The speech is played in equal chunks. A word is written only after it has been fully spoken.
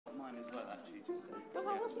mine as well, actually, just so. Well,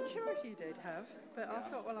 I wasn't sure if you did have, but I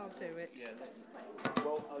thought, well, I'll do it. Yeah,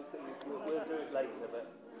 well, I was thinking we'll do it later, but.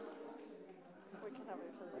 We can have it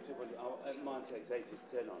for the... Mine takes ages to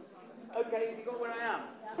turn on. Okay, have you got where I am?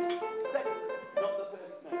 Second, not the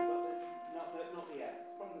first, not the F.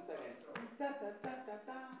 It's from the second. Da da da da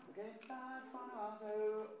da. Okay, Spanato,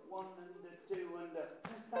 1 and 2 and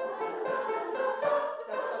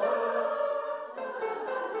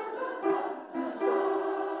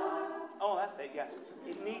Oh, that's it. Yeah,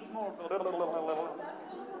 it needs more. It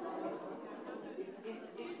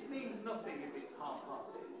means nothing if it's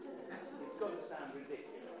half-hearted. It's got to sound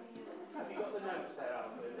ridiculous. Have you got the notes there,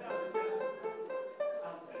 Alto?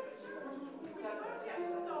 Alto. Yeah,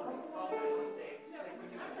 stop. 36.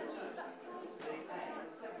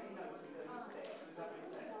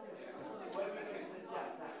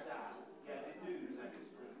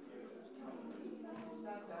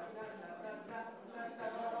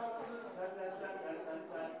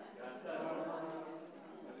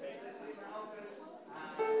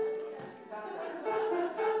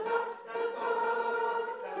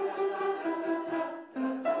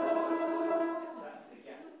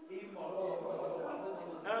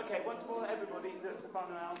 Okay, once more, everybody, the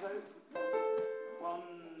soprano altos. 1,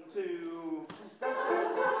 2.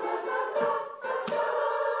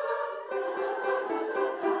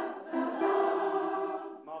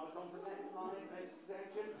 Marvelous on to the next line, next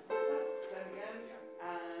section. Same again,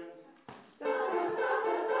 and.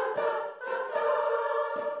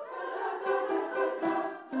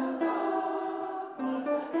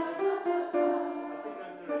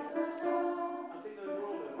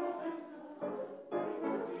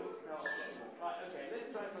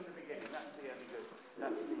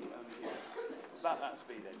 That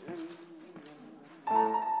speed engine.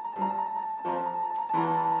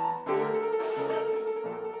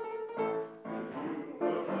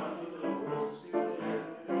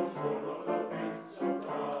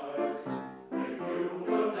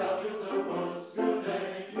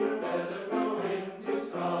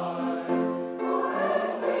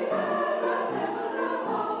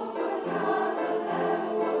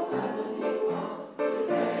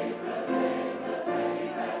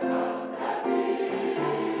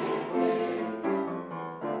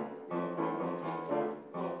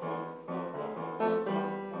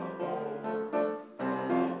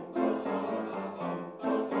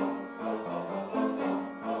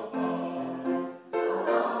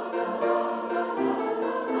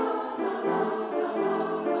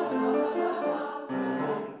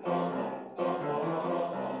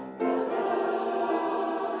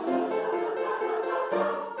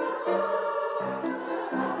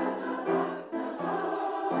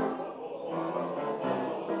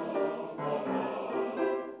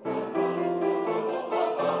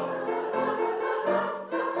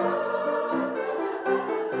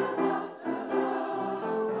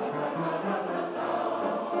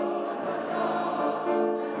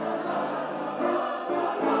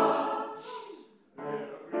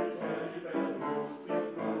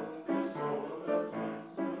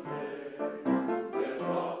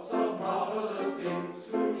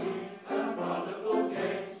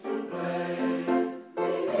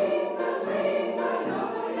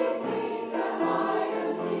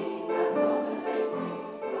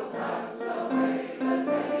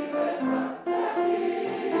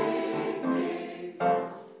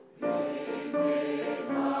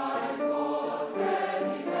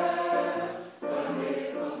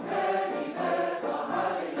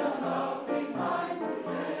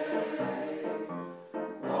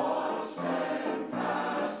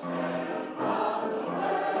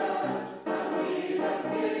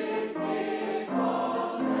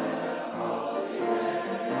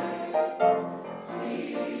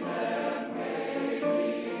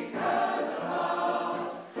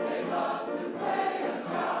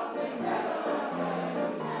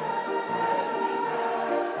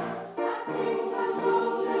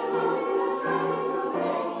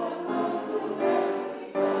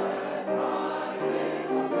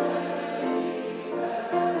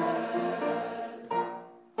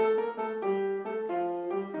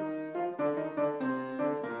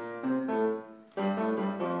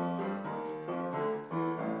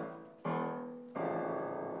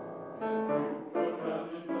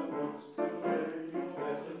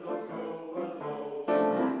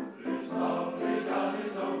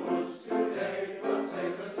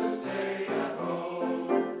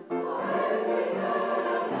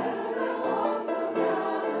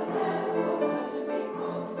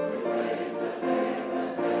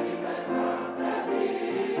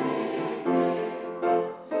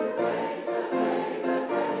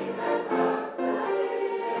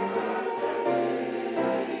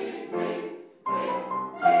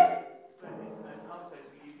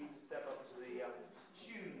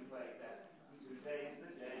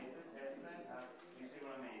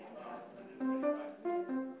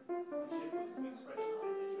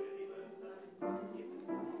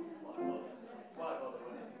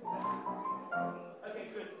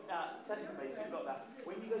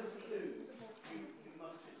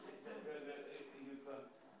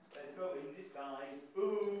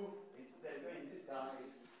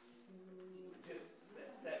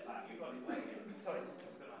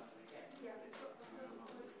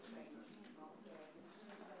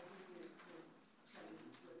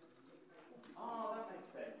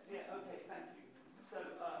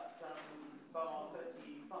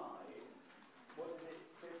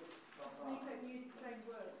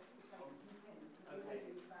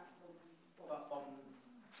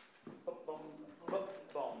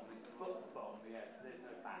 Yes, there's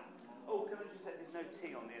no back. Oh, can I just say there's no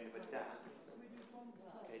T on the end of a dat?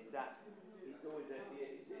 Okay, dat. It's always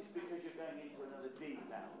it's because you're going into another D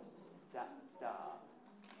sound. Dat, da.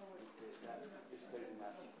 That's just closing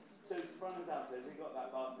that. So sopranos altos, we got that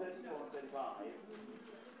bar 34 and 35.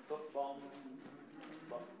 But bom,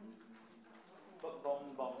 bom. But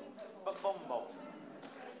bom, bom. But bom, bom.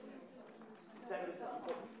 Same as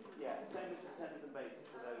the tenors and basses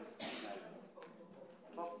for those notes.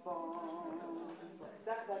 Bom, bom.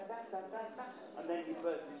 Da, da, da, da, da, da. And then you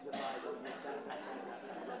burst into the rise on your da, da,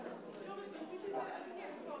 da, da.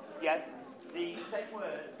 Yes, the same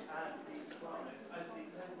words as the sopranos, as the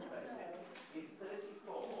tenors and basses. In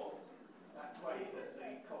 34, that quaver, so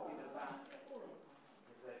you copy the back.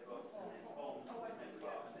 Because they've got and then bom, and then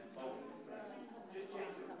bar, and then bom. Just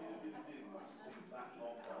change it from do to back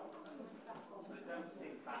bom bom. So don't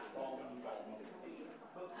sing back bom bom. It's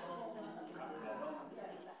but bom back bom.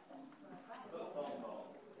 But bom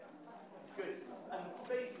bom. Good. And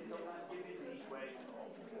bases on that give us each way.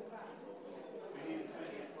 We need as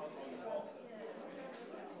many as possible on the bottom.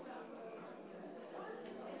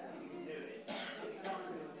 You can do it.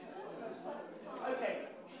 Okay.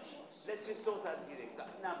 Let's just sort out a few things.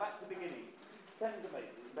 Now back to the beginning. Tenors and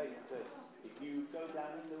basses first. If you go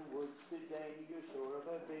down in the woods today, you're sure of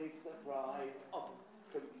a big surprise. Oh,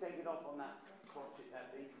 can we take it off on that crotchet there,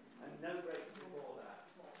 please? And no breaks before that.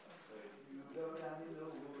 So if you go down in the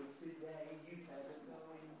woods today, you better go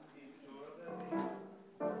in, you're sure of a big.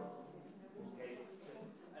 Okay,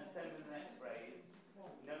 and same with the next phrase.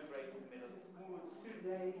 No break in the middle. Woods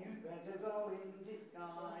today, you better go in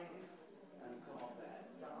disguise. And come on there,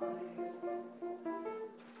 skies.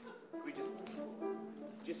 We just.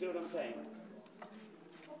 Do you see what I'm saying?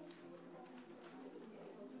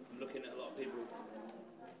 I'm looking at a lot of people.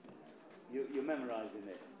 You're memorising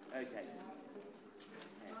this. Okay.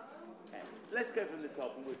 S. Let's go from the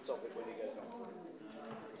top and we'll stop it when it goes on.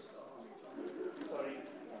 Sorry.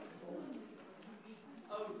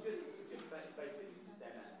 Oh, just basically just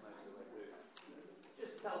end that most of the way through.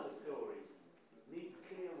 Just tell the story. Needs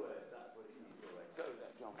clear words, that's what it needs always. So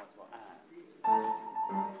that John wants more.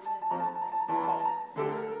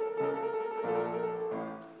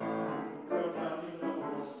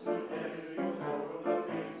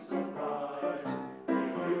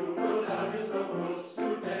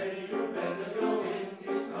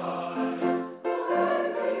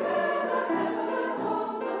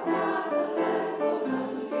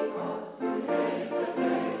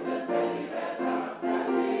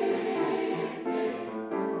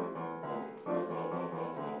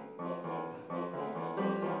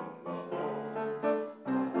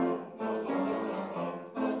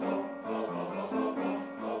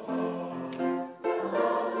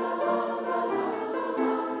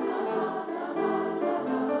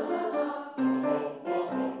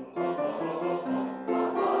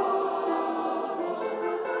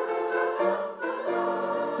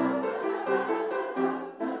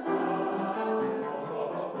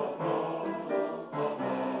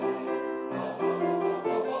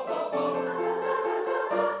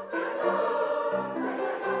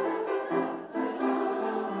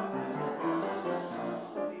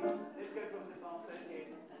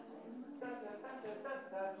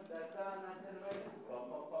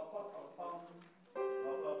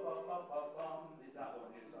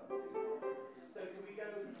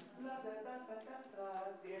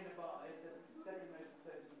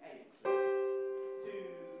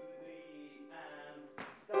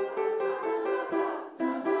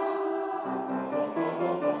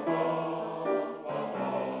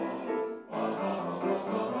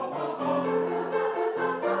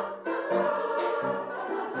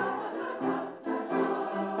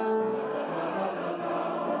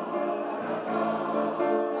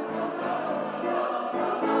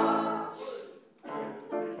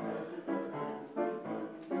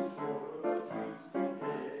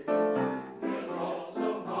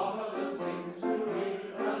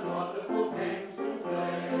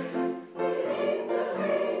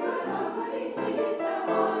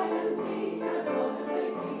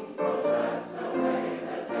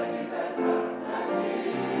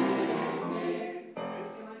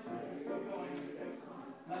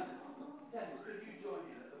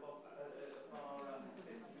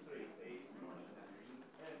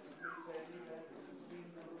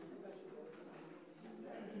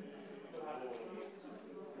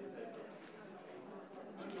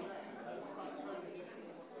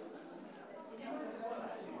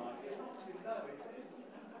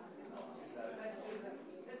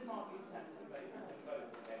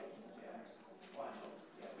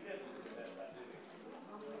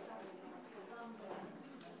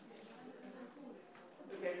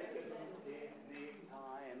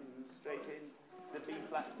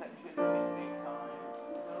 flat section, big time.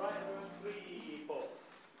 All right, everyone, 3, 4.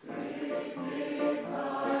 Big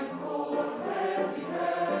time for teddy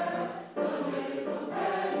bears. The little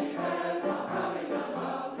teddy bears are having a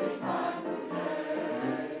lovely time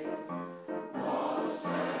today. Wash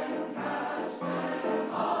them, catch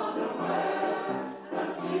them unawares, and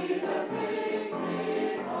see them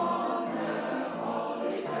picnic on their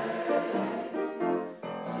holidays.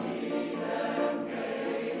 See them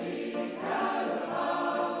gaily gather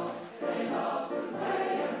about. They love to play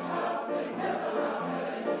and shout. They never have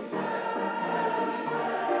any care.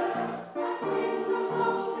 And sing some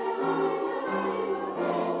love their mommies and daddies will take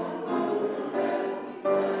them home to bed,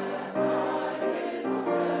 because that's my little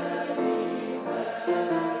teddy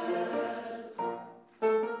bears.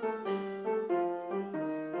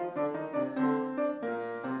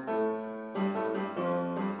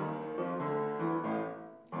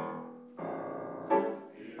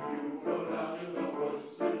 If you go down in the woods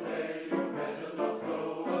today, you better not go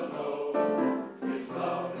alone. It's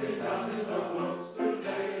lovely down in the woods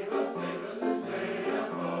today, but safer to stay at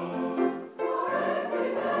home. For every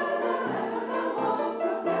bear that ever there was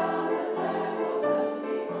will gather there for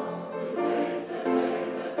certainly cause. Today's the day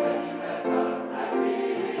the teddy bears have that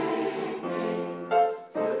picnic.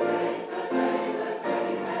 Today's the day the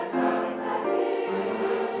teddy bears have that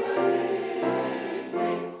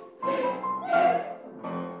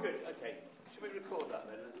Good, okay. Should we record that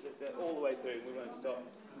then? Let's get all the way through, we won't stop.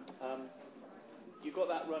 You got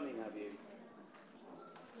that running, have you?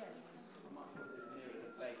 Yes. I might put this nearer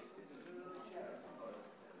the bases. Is there another chair?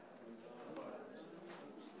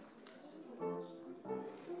 I'll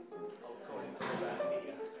call it from about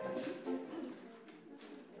here. Have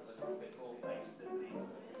a little bit more bass than the...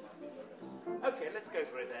 Okay, let's go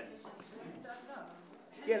for it then. Stand up.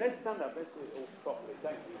 Yeah, let's stand up. Let's do it all properly.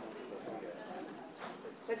 Don't you? So,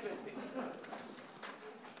 10 minutes.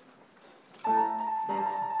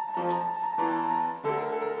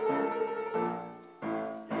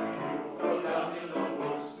 Go down in the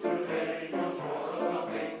woods today, you're sure of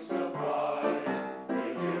a big surprise.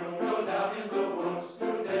 If you go down in the woods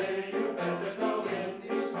today, you better go in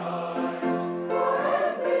disguise. For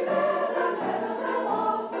every bear that ever there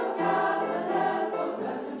was will gather there for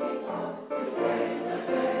certainly cause. Today's the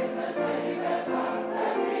day the teddy bears have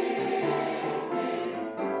their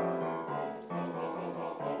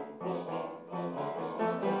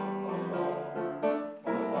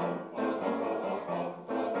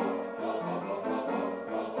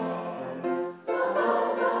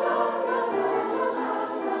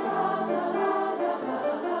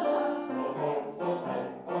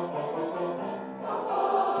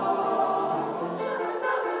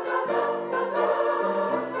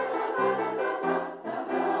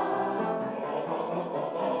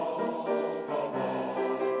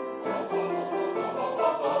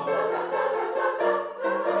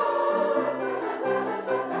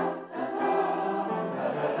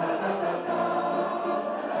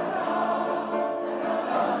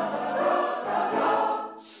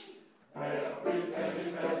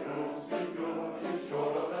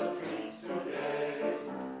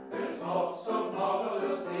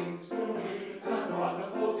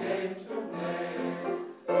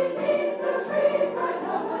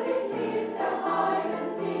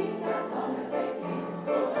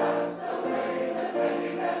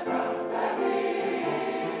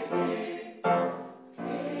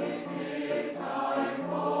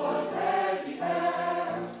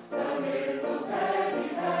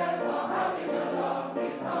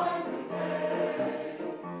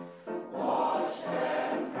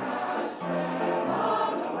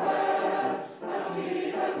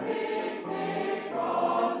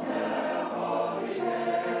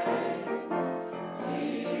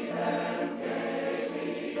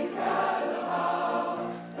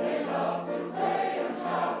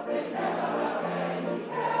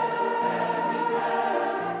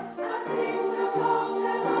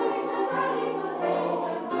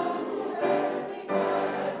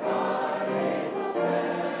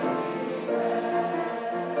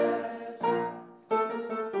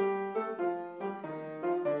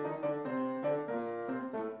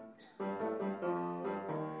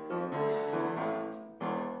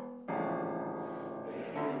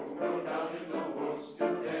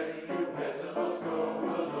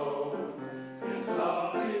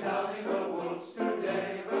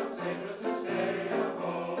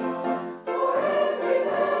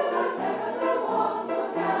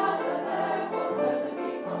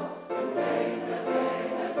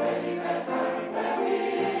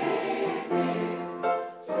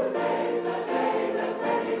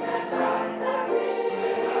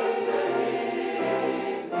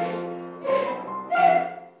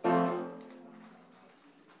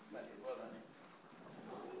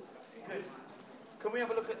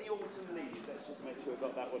autumn leaves. Let's just make sure we've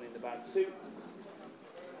got that one in the bag too.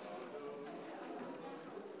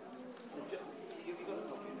 Have you got a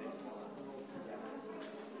copy of this?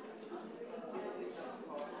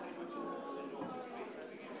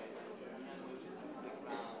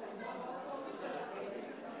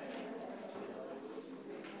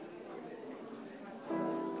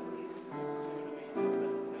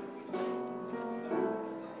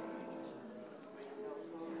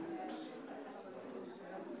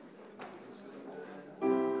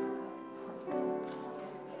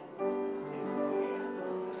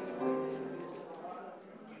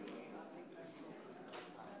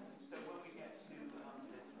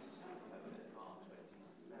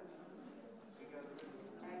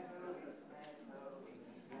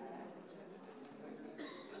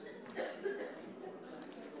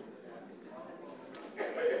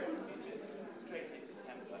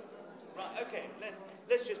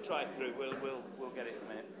 Let's just try it through. We'll get it in a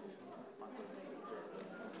minute.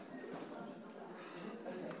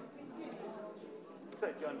 So,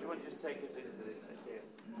 John, do you want to just take us into this? Let's see it.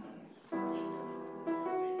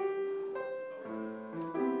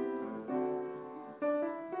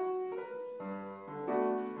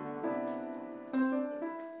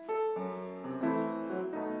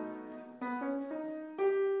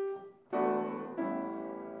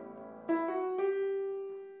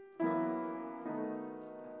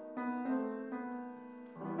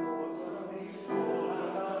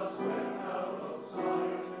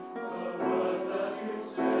 Words that you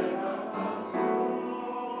said have come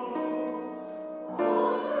true.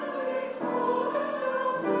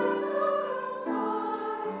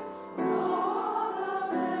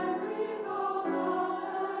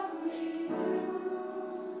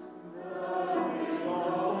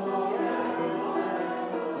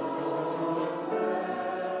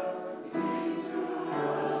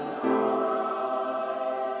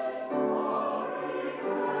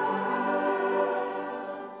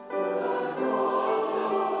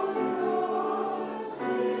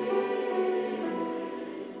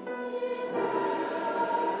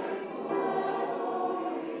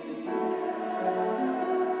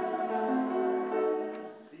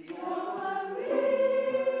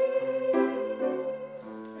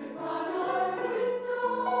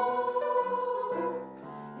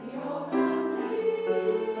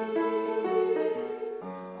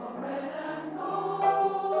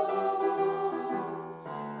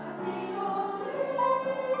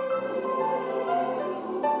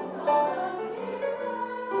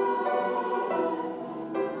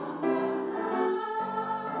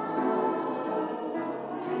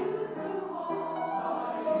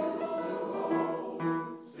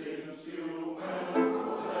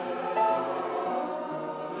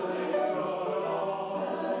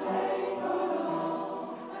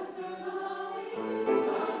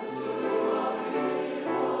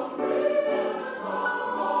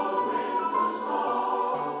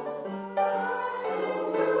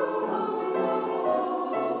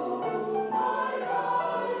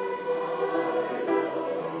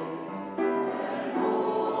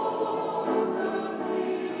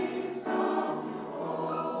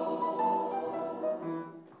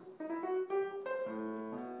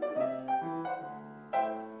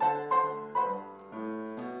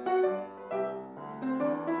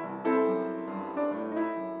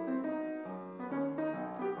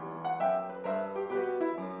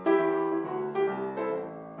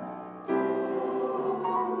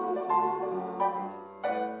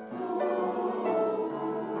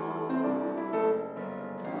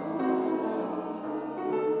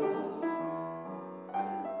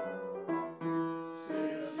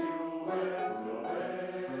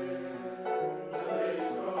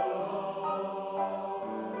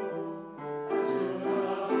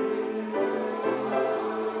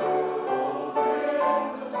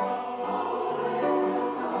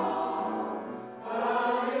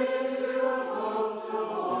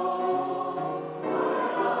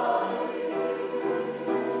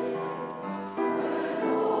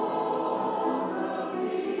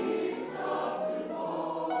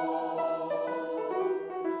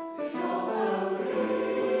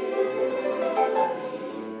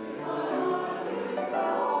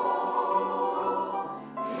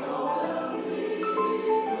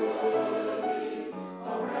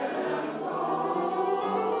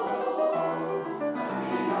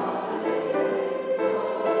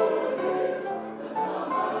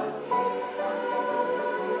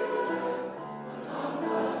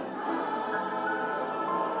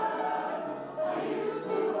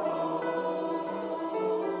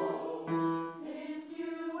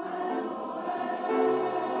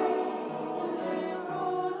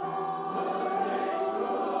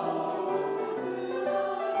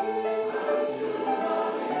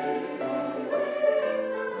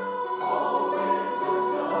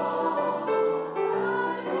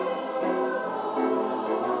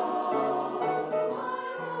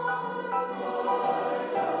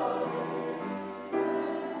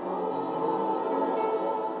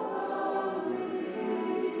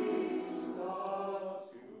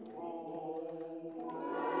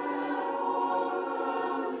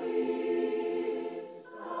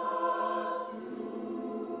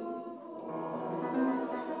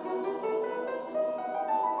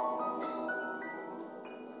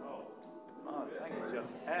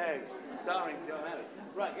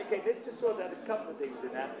 Okay, let's just sort out a couple of things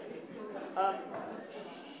in that.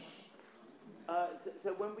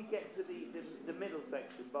 So when we get to the middle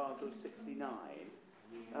section, bar sort of 69,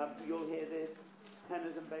 you'll hear this,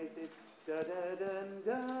 tenors and basses. Da da da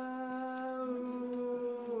da,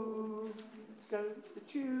 ooh, go the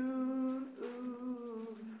tune,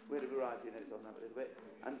 ooh. We had a variety of notes on that a little bit,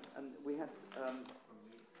 and we had.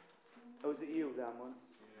 Was it you down once?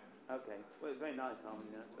 Okay, well, it's very nice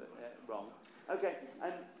harmony, but wrong. Okay,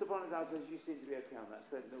 and sopranos, altos, you seem to be okay on that,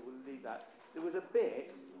 so we'll leave that. There was a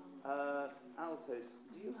bit, altos,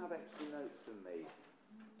 do you have extra notes from me?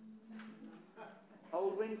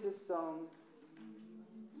 Old Winter Song,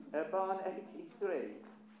 Barn 83.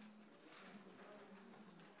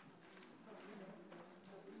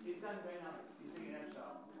 You sound very nice, you're singing F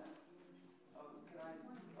sharps in there. Oh, can I,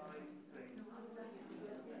 Barn 83?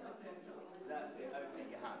 That's it, okay,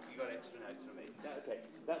 you have. You got extra notes from me. Okay,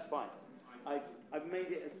 that's fine. I've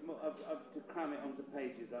made it a small. To cram it onto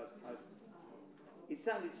pages. It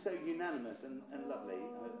sounded so unanimous and lovely.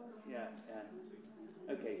 Yeah.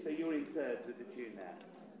 Okay, so you're in thirds with the tune there.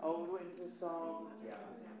 Old Winter Song. Yeah.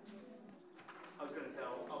 I was going to say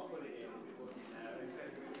I'll put it in. It wasn't there.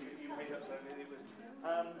 You made up something. It was.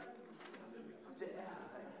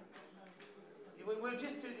 We'll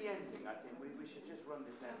just do the ending. I think we should just run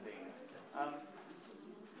this ending.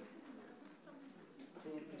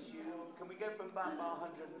 Since you, can we go from bar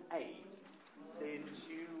 108? Since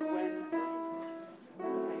you went.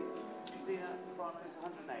 Okay. You see that soprano is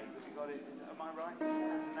 108. Have you got it? Am I right?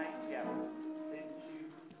 108. Yeah. Since you.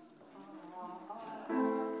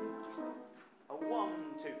 A 1,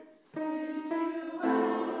 2. Since you went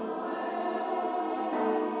away.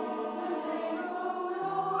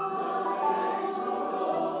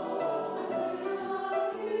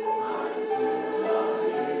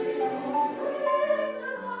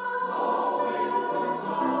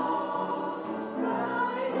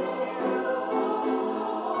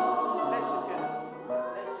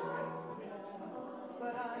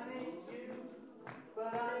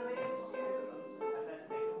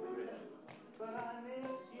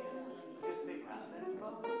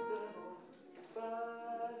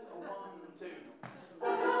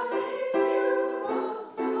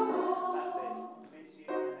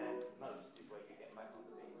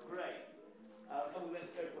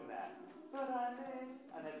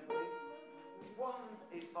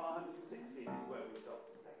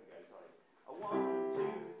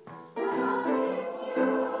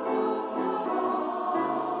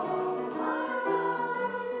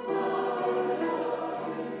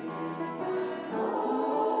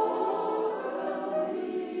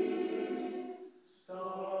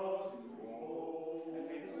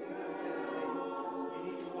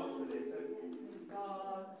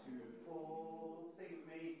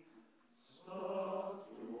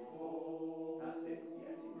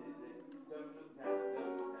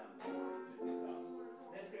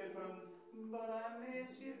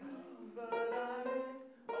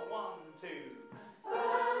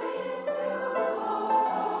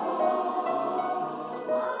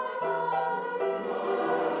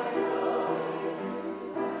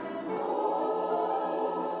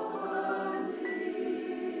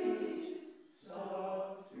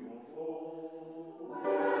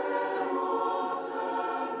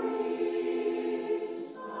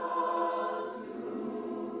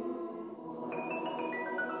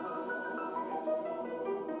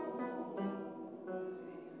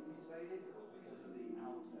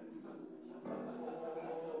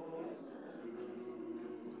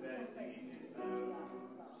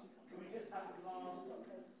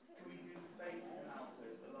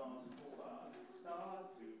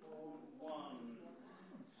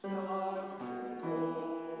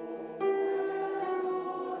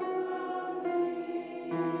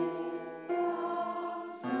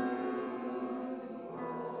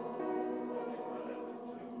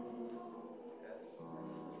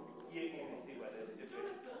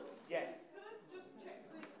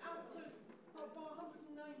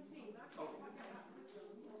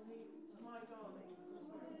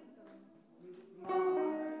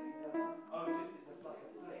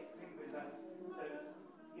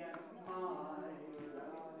 Yeah.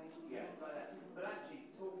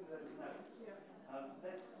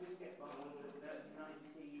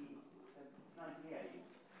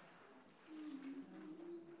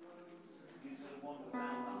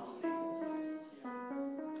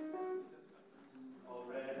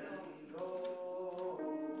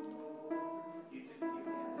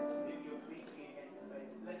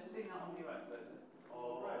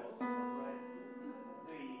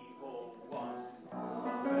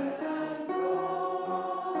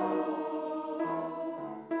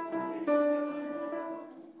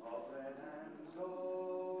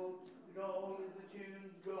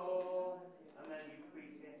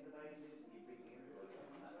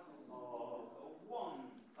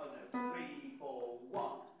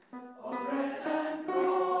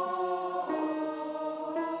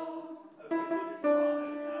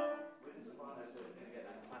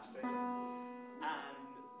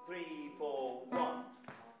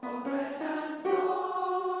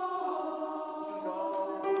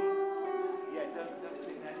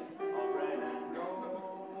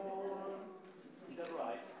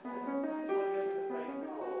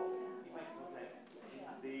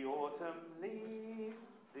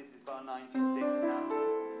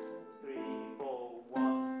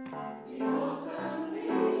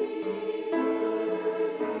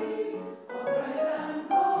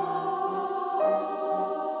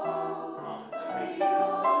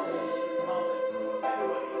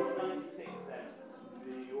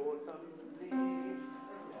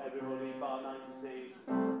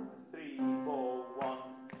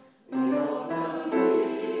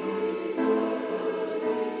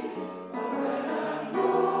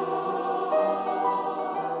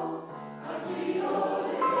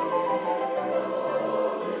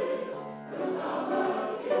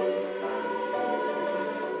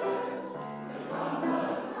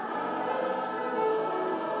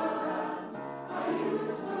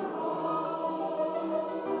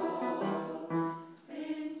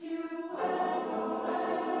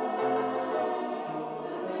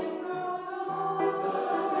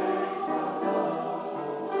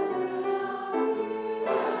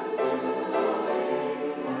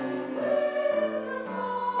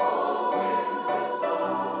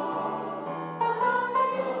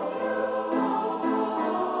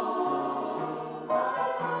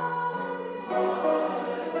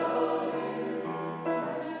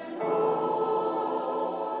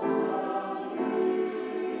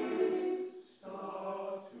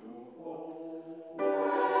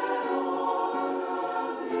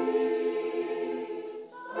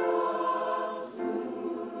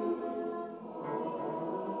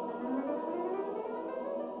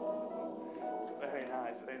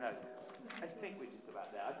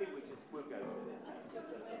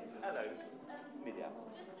 Hello. Media.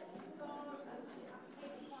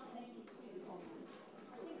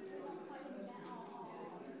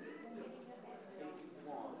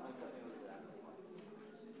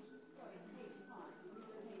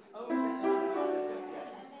 Oh, yes.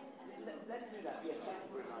 Let's do that. Yes, thank you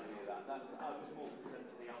for reminding me of that. I was more concerned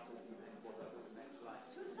that the answer was the next slide.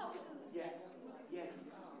 Should we start with who's? Yes. Yes.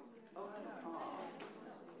 Oh, no.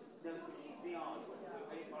 No, it's the R's one. So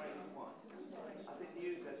A-R-A-1. I think the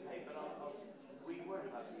U's okay, but we won't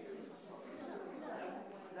have the U's.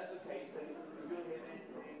 Okay, so you'll hear this.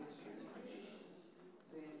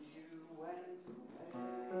 Since you went away.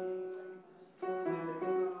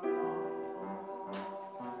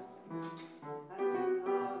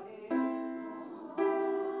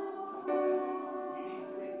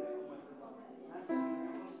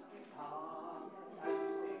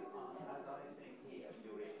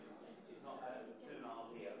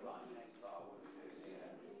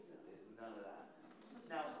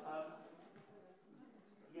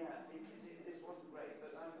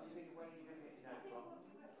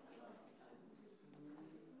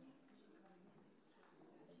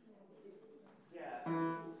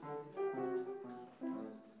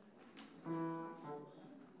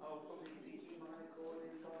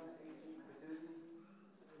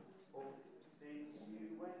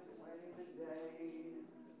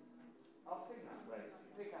 I'll sing that phrase.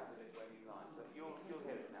 Pick out of it when you like, but you'll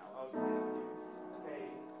hear it now. I'll sing. Okay.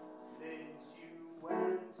 Since you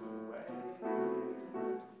went away,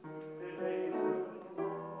 the days were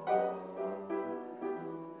long,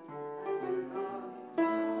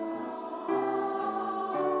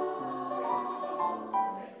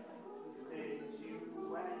 since you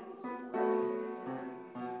went away,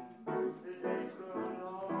 the days grow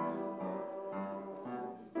long,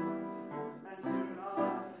 and soon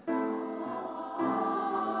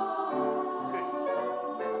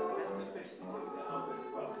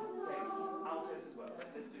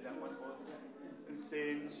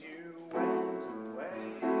since you went away,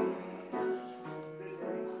 the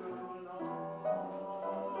days grow long,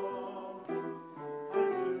 and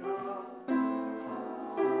soon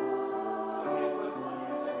okay, first one,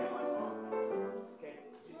 okay, once more. Okay,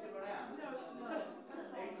 do you see where I am? No.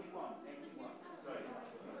 81. Sorry.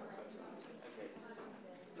 Okay.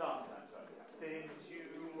 Last time, sorry. Since you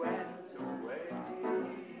went away,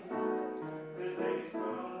 the days grow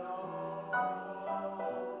long.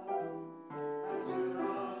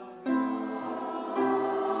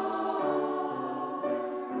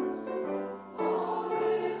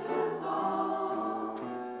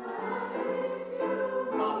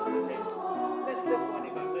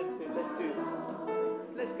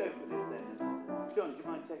 Let's go for this then. John, do you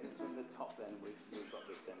mind taking us from the top then? We've got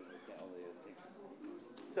this then, we'll get all the other things.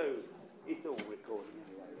 So, it's all recording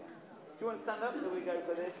anyway, yeah. Do you want to stand up till we go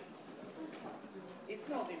for this? It's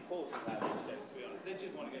not important about this, to be honest. They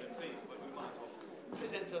just want to get a feel, but we might as well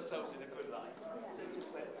present ourselves in a good light. So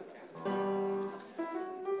just play it.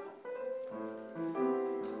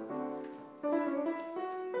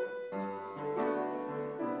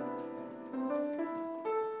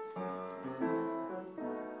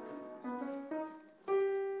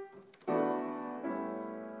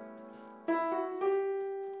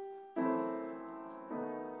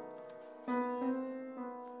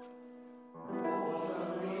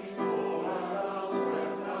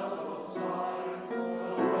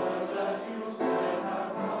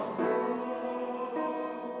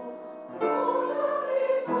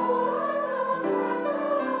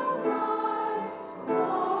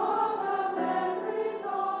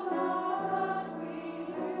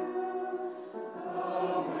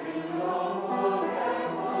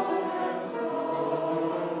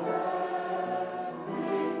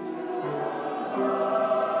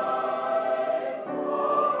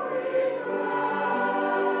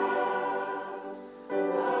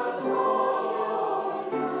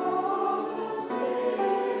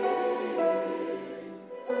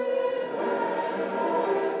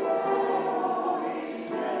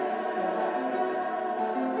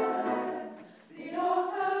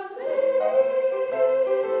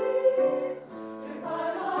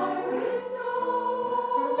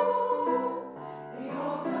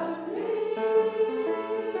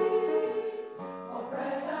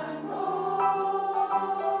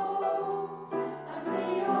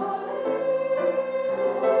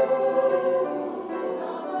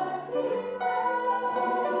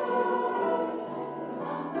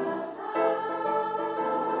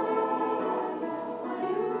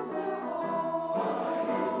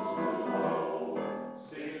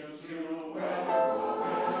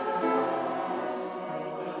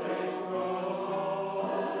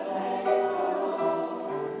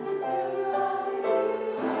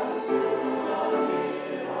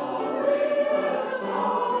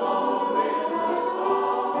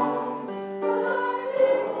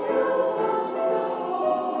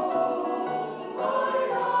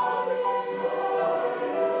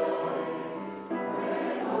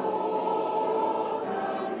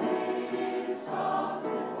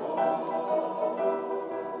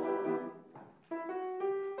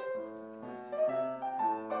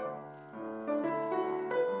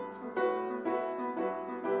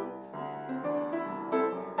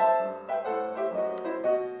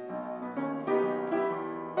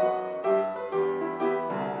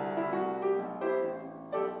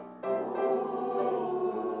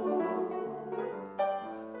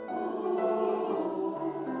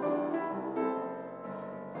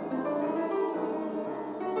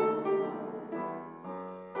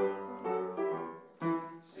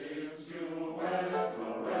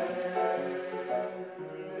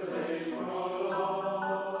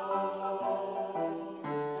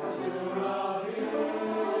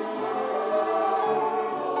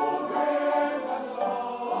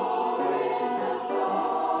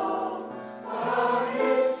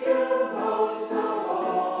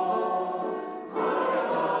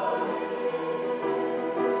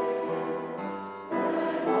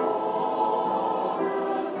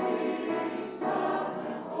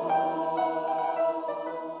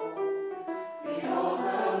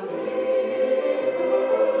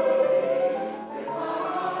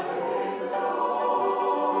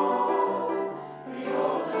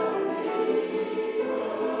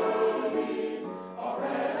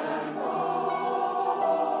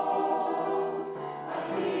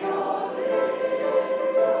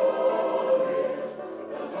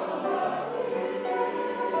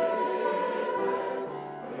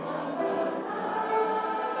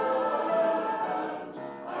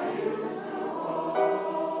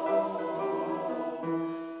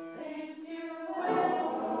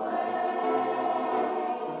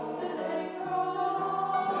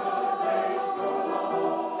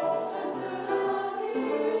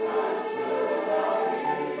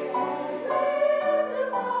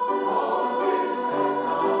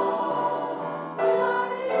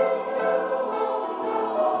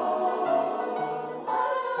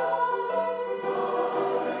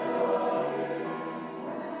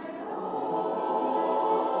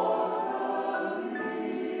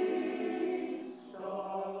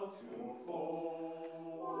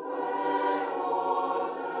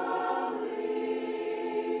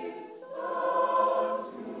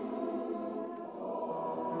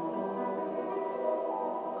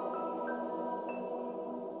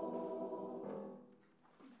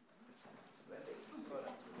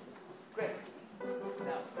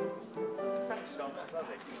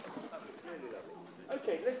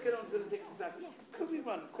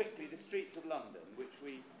 be the streets of London, which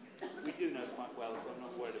we do know quite well, so I'm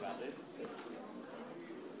not worried about this.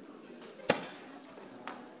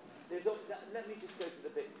 Let me just go to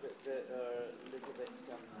the bits that are a little bit...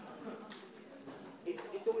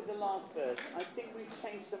 It's always the last verse. I think we've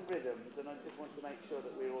changed some rhythms, and I just want to make sure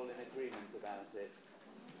that we're all in agreement about it.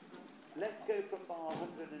 Let's go from bar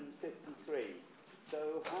 153.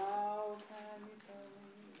 So how can you tell me?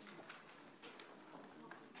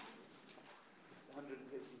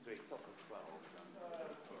 153, top of 12.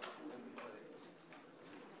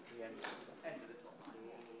 The end of the top.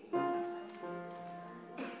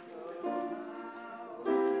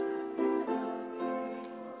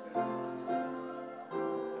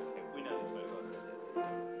 Okay, we know this very well.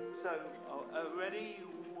 So, ready?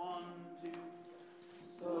 1, 2.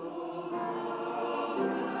 So.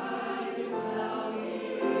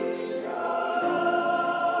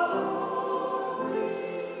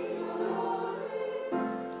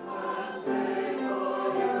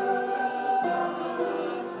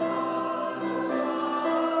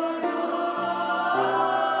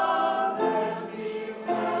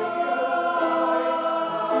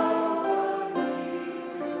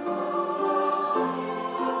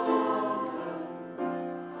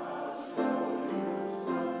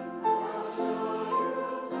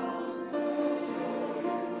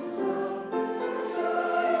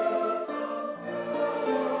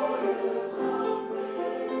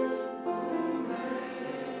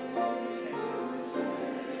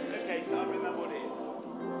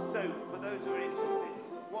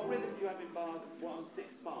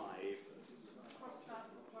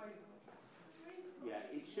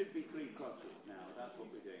 Should be 3 crotchets now. That's what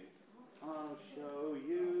we're doing. I'll show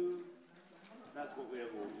you. That's what we're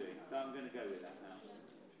all doing. So I'm going to go with that now.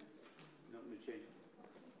 I'm not going to change.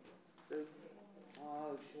 So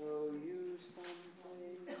I'll show you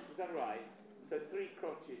something. Is that right? So 3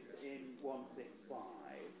 crotchets in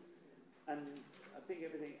 165, and I think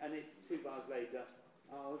everything. And it's 2 bars later.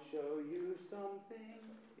 I'll show you something.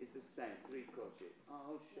 It's the same. 3 crotchets.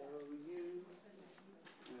 I'll show you.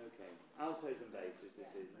 Okay, altos and basses, this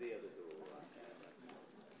is, the others are all right.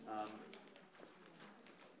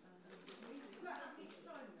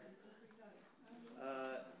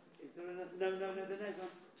 Is there another? No, the next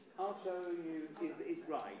one. I'll show you is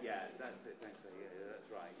right, yeah, that's it, thanks, yeah, that's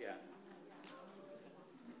right, yeah.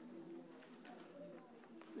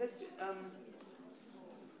 Let's just,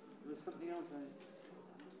 there's something else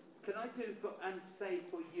can I do and say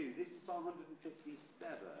for you, this is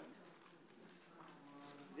 457.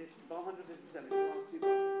 This 157 is the last 2 bars.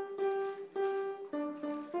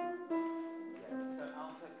 Yeah, so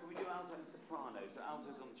alto, can we do alto and soprano? So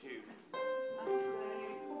alto's on tune. And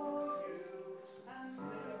say for you, and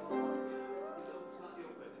say for you. It's slightly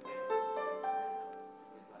awkward, isn't it?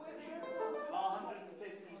 Bar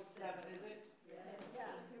 157, is it? Yeah.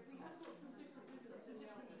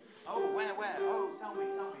 Oh, where? Oh, tell me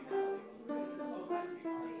now. Oh, thank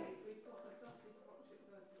you.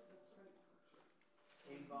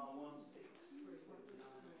 In bar 1, 6.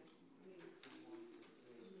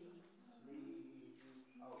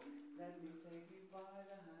 Oh, let me take you by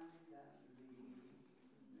the hand and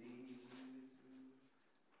lead you through.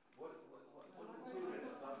 What is the 2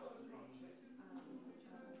 minutes? I've got to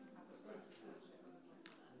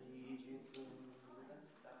lead you through.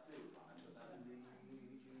 That feels right, but that lead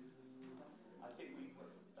you through. I think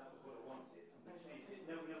that was what I wanted. We changed it.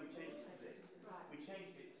 No, we changed it to this. We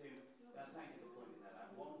changed it to. Thank you for pointing that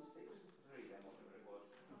out. 163, then whatever it was,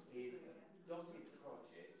 is a dotted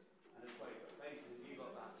crotchet and a quaver. Basically, you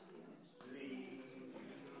got that. Lead you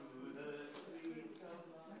through the streets of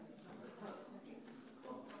life.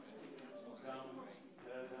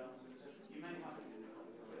 You may have it.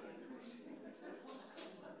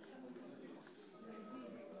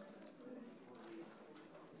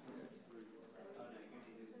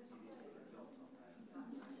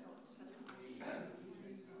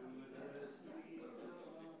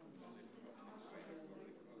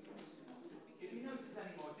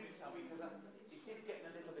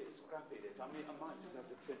 Scrappy this. I mean, I might just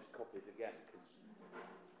have to finish copy it again because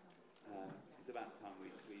it's about time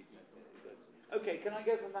we okay, can I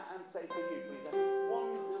go from that and say for you, please?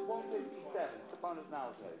 157, sopranos and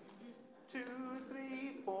altos. 2,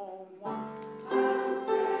 3, 4, 1. And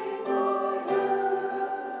say for you.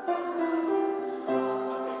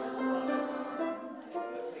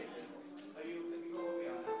 Have you got what we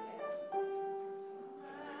are now?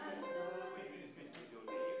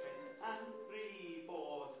 And 3,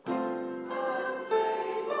 4.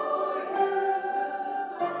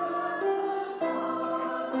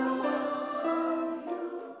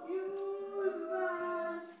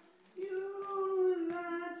 You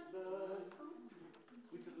that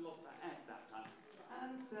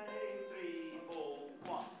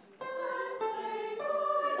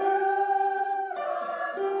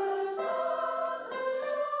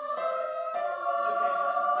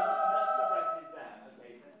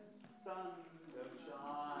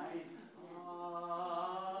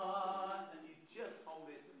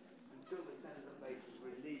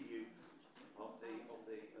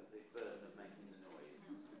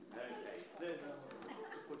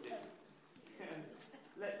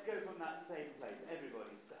go from that same place.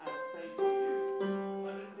 Everybody, and same for you.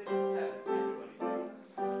 157. Everybody, please.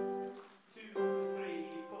 2,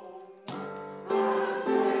 3, 4,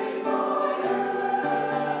 1.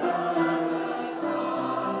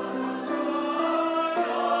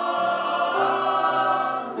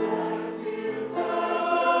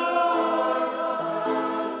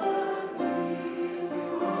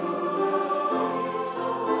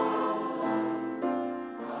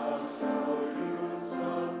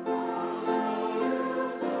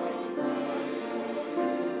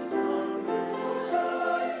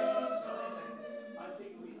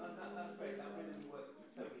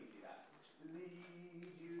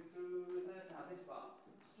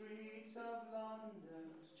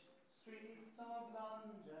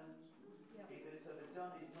 So the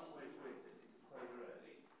done is not where it's written, it's a quarter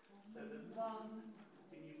early. So the lung,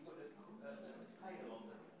 can you put a tail on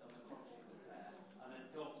the crotches there, and a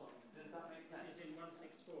dot on. Does that make sense? It's in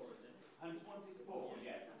 164, is it? And 164,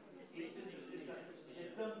 yes. It's just the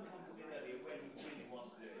done comes a bit earlier when you really want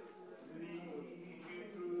to do it. Lead you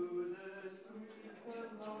through the streets of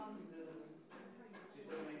London. She's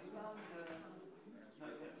always London. No,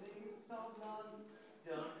 the streets of London.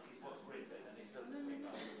 Done is what's written, and it doesn't seem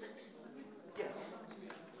like. Yes.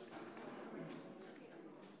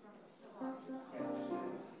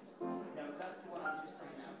 No, that's the one I'm just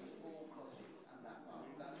saying now. It's all crotches and that part.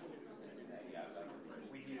 That's what we were saying there. Yeah,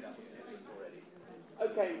 we knew that was different already.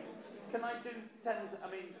 Okay, can I do tenors?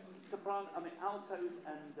 I mean, soprano. I mean, altos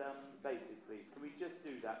and basses, please. Can we just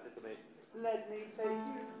do that a little bit? Let me take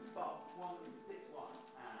you. Bob, 1, 6, 1,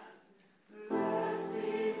 and let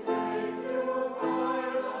me take you by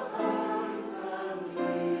the hand and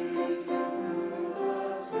lead you.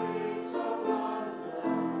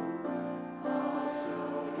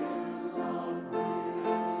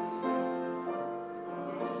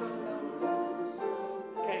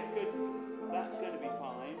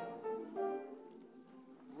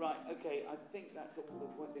 Okay, I think that's all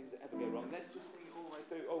the things that ever go wrong. Let's just sing it all the way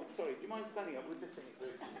through. Oh, sorry, do you mind standing up? We'll just sing it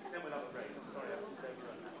through. Then we'll have a break. I'm sorry, I've just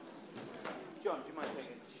overrun that. John, do you mind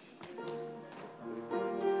taking it?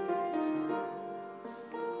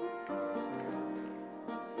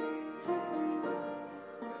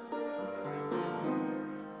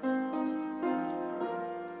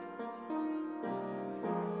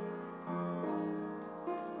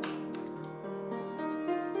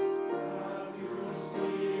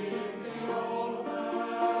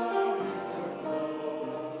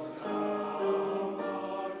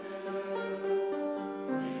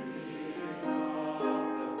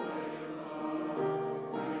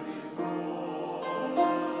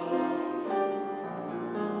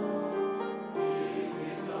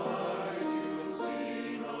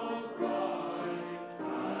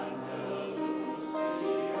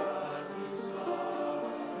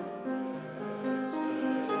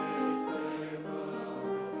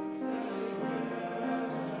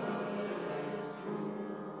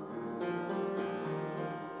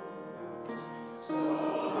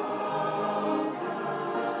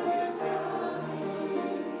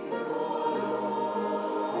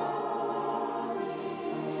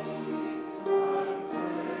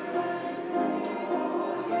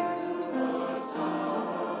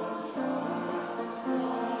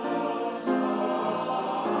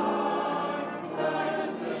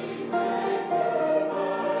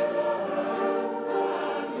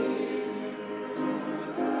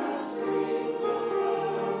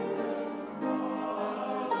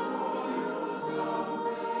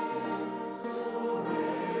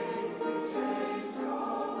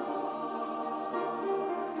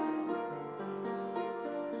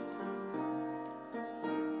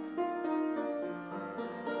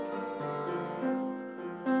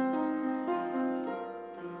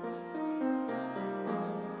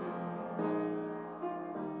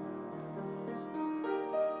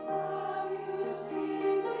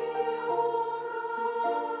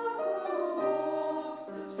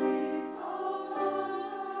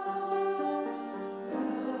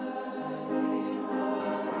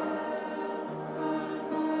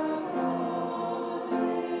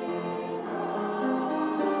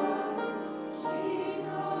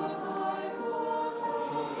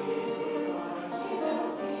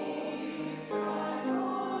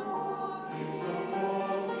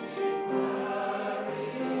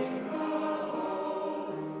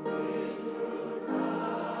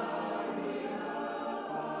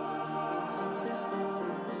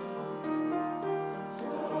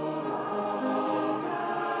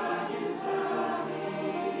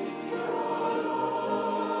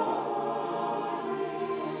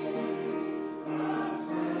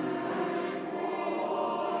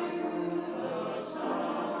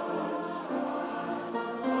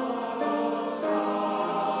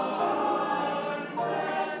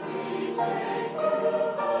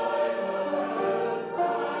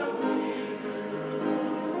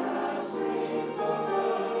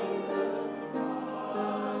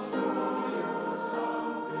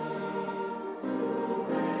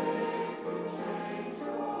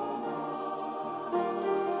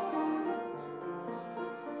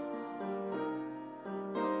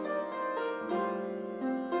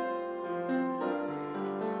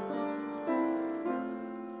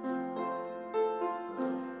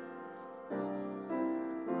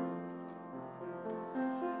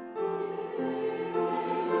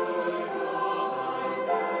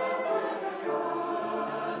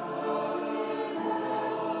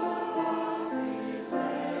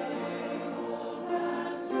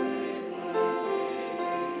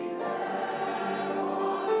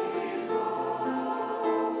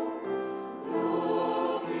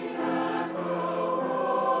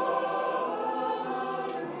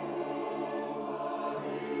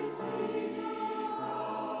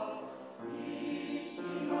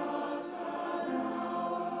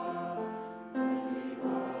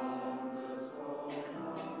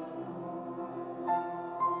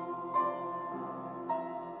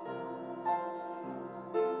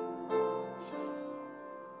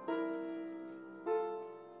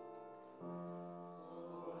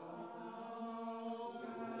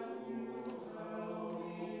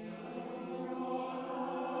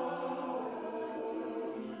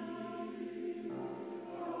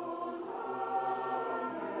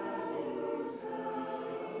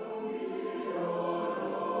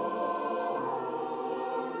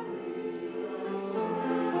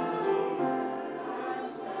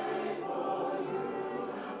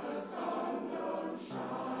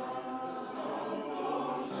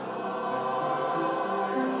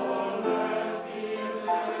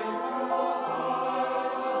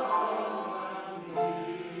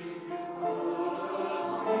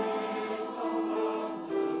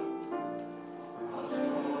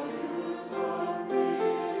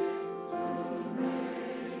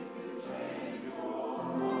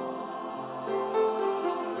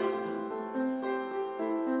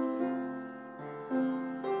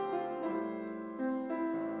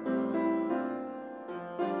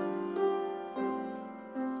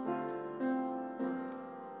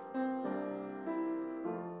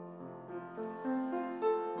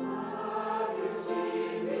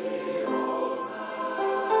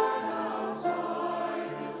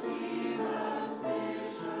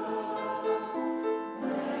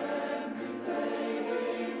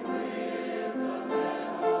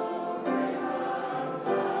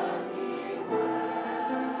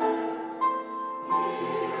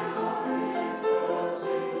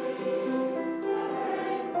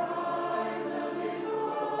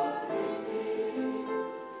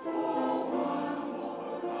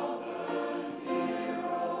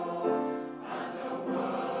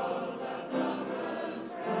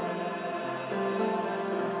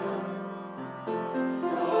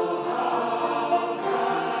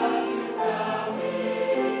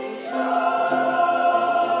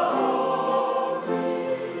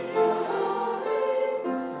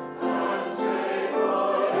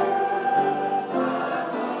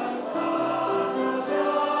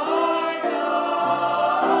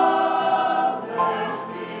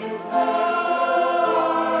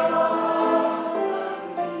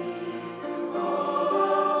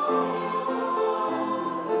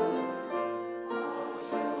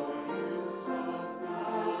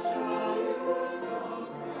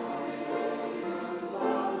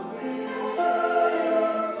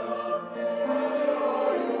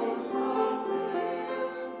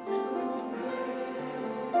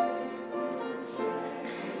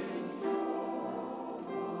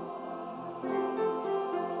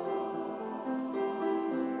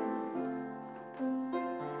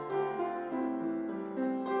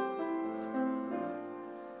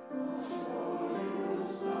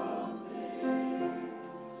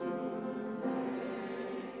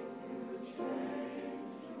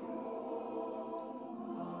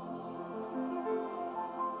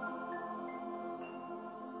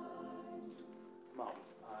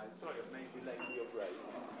 Sorry, I've made you late for your break.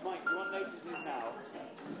 Mike, you want notices now?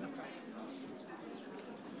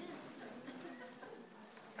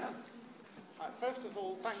 First of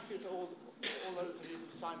all, thank you to all those of you who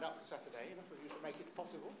signed up for Saturday, enough of you to make it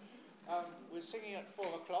possible. We're singing at 4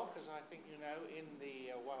 o'clock, as I think you know, in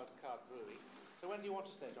the Wildcard Brewery. So when do you want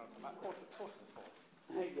to stay, Jonathan? About quarter to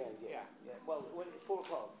 4? Yeah. Well, when it's 4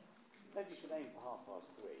 o'clock, maybe you could aim for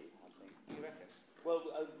 3:30, I think. You reckon? Well,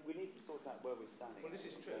 we need to sort out where we're standing. Well, this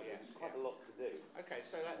is true, yes. There's quite a lot to do. Okay,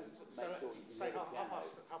 so let's say half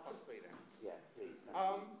past 3 then. Yeah, please. Thank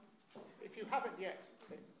you. If you haven't yet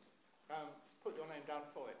put your name down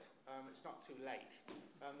for it, it's not too late.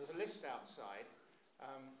 There's a list outside,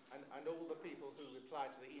 and all the people who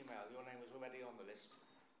replied to the email, your name was already on the list.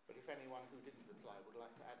 But if anyone who didn't reply would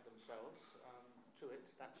like to add themselves to it,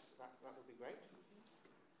 that would be great.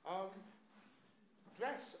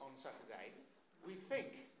 Dress on Saturday, we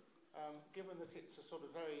think, given that it's a sort of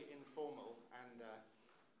very informal and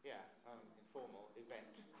informal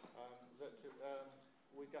event, that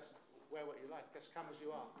we just wear what you like, just come as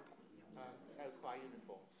you are. No fly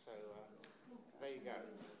uniform. So there you go.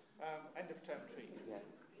 End of term treat. Yes.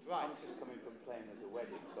 Right. I'm just coming from playing at a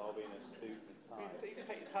wedding, so I'll be in a suit and tie. You can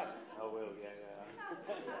take your tie. I will, yeah.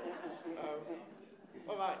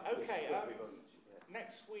 All right, okay.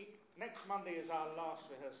 Next Monday is our last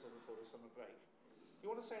rehearsal before the summer break. You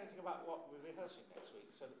want to say anything about what we're rehearsing next week,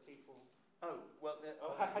 so that people? Oh well.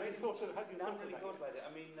 Have you thought about it? I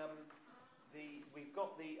mean, we've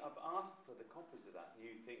got I've asked for the copies of that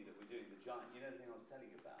new thing that we're doing, the giant. You know the thing I was telling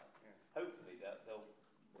you about. Yeah. Hopefully they'll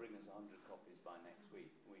bring us 100 copies by next week.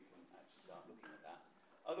 We can actually start looking at that.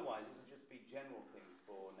 Otherwise, it'll just be general things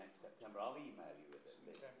for next September. I'll email you with it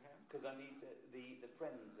because I need to the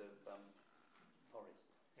Friends of Forest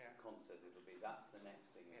concert. That's the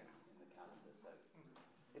next thing in the calendar. So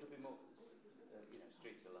it'll be more,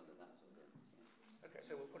 streets of London, that sort of thing. Yeah. Okay,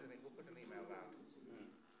 so we'll put an email round.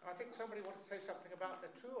 I think somebody wanted to say something about the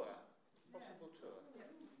tour, possible tour.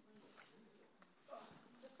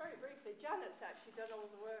 Just very briefly, Janet's actually done all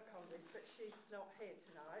the work on this, but she's not here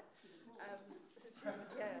tonight.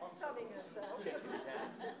 Sunning herself.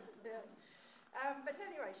 But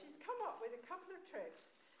anyway, she's come up with a couple of trips,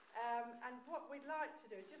 and what we'd like to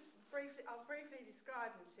do is I'll briefly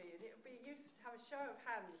describe them to you, and it would be useful to have a show of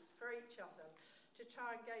hands for each of them to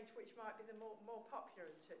try and gauge which might be the more popular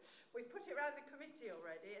of the two. We've put it around the committee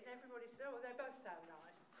already, and everybody said, they both sound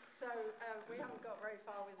nice. So we haven't got very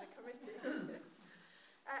far with the committee.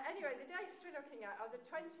 Anyway, the dates we're looking at are the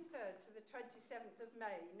 23rd to the 27th of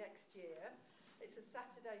May next year. It's a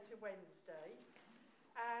Saturday to Wednesday.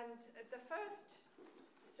 And the first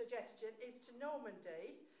suggestion is to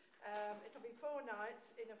Normandy. It'll be 4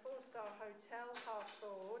 nights in a 4-star hotel, half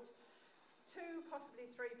board, 2, possibly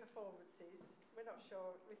 3 performances. We're not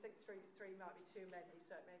sure. We think three might be too many,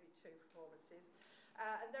 so it may be 2 performances.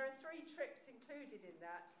 And there are 3 trips included in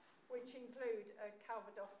that, which include a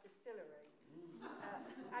Calvados distillery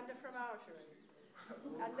and a fromagerie.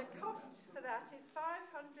 And the cost for that is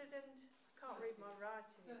 500 and, can't read my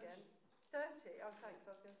writing again, 30, oh thanks,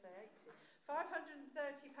 I was going to say 80. £530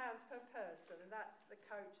 per person, and that's the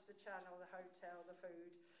coach, the channel, the hotel, the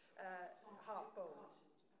food, half board.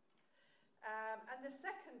 And the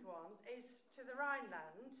second one is to the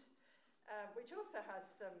Rhineland, which also has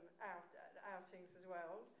some outings as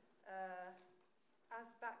well.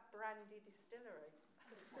 Asbach Brandy Distillery.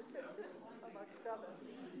 Amongst others.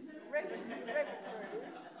 River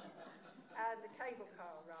cruise and the cable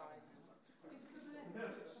car ride.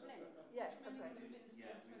 Yes, for Blent.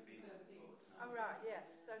 Oh right,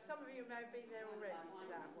 yes. So some of you may have been there already to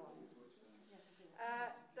that one.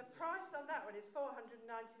 The price on that one is £499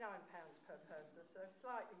 per person, so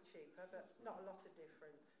slightly cheaper, but not a lot of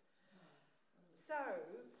difference. So,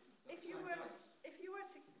 if you were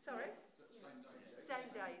to, sorry, same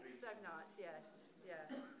dates, same nights, yes, yeah.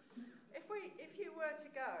 If you were to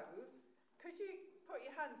go, could you put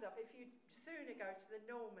your hands up if you'd sooner go to the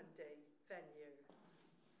Normandy venue?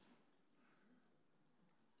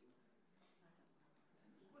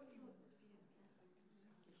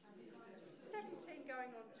 17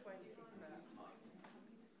 going on 20, perhaps.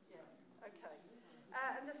 Yes, okay.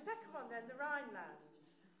 And the second one then, the Rhineland.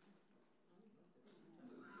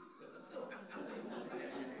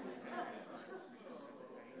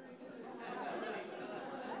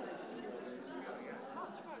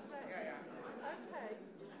 Okay.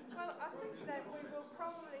 Well, I think then we will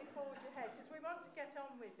probably forge ahead, because we want to get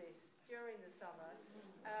on with this during the summer,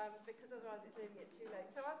 because otherwise it's leaving it too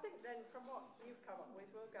late. So I think then, from what you've come up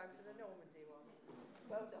with, we'll go for the Normandy one.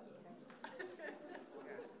 Well done.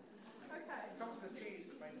 Okay. Some of the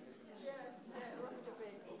cheese that made it. Yes, yeah, it must have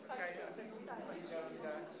been.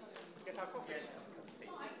 our coffee.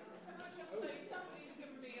 Mike, can I just say, somebody's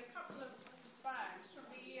given me a couple of bags from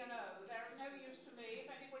the E&O. They're of no use to me.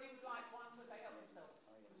 If anybody would like one, would they help themselves?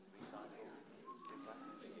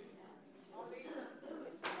 I'll leave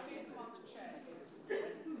them on the chair. Are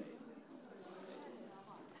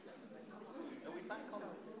we back on?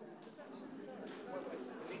 Well, we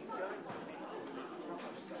need to go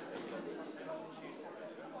into something on Tuesday. 3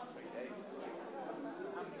 days.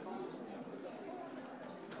 How many concerts?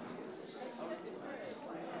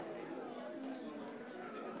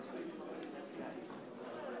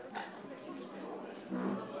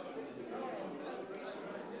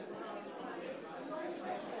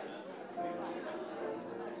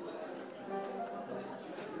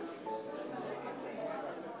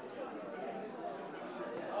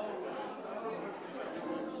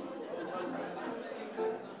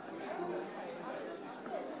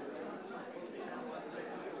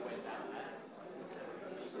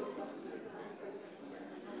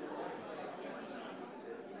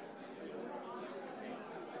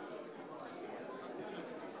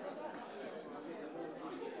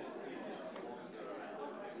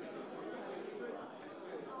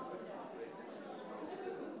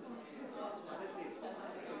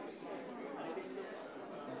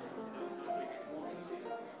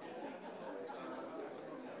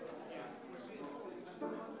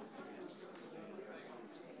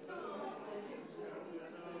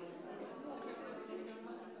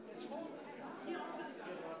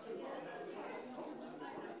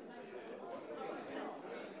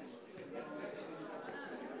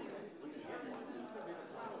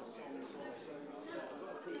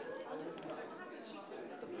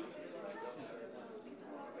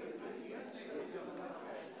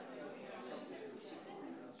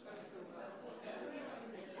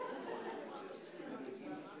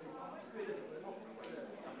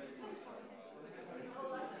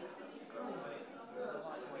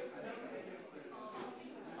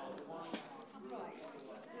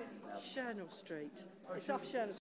 Shernal Street. It's off Shernal Street.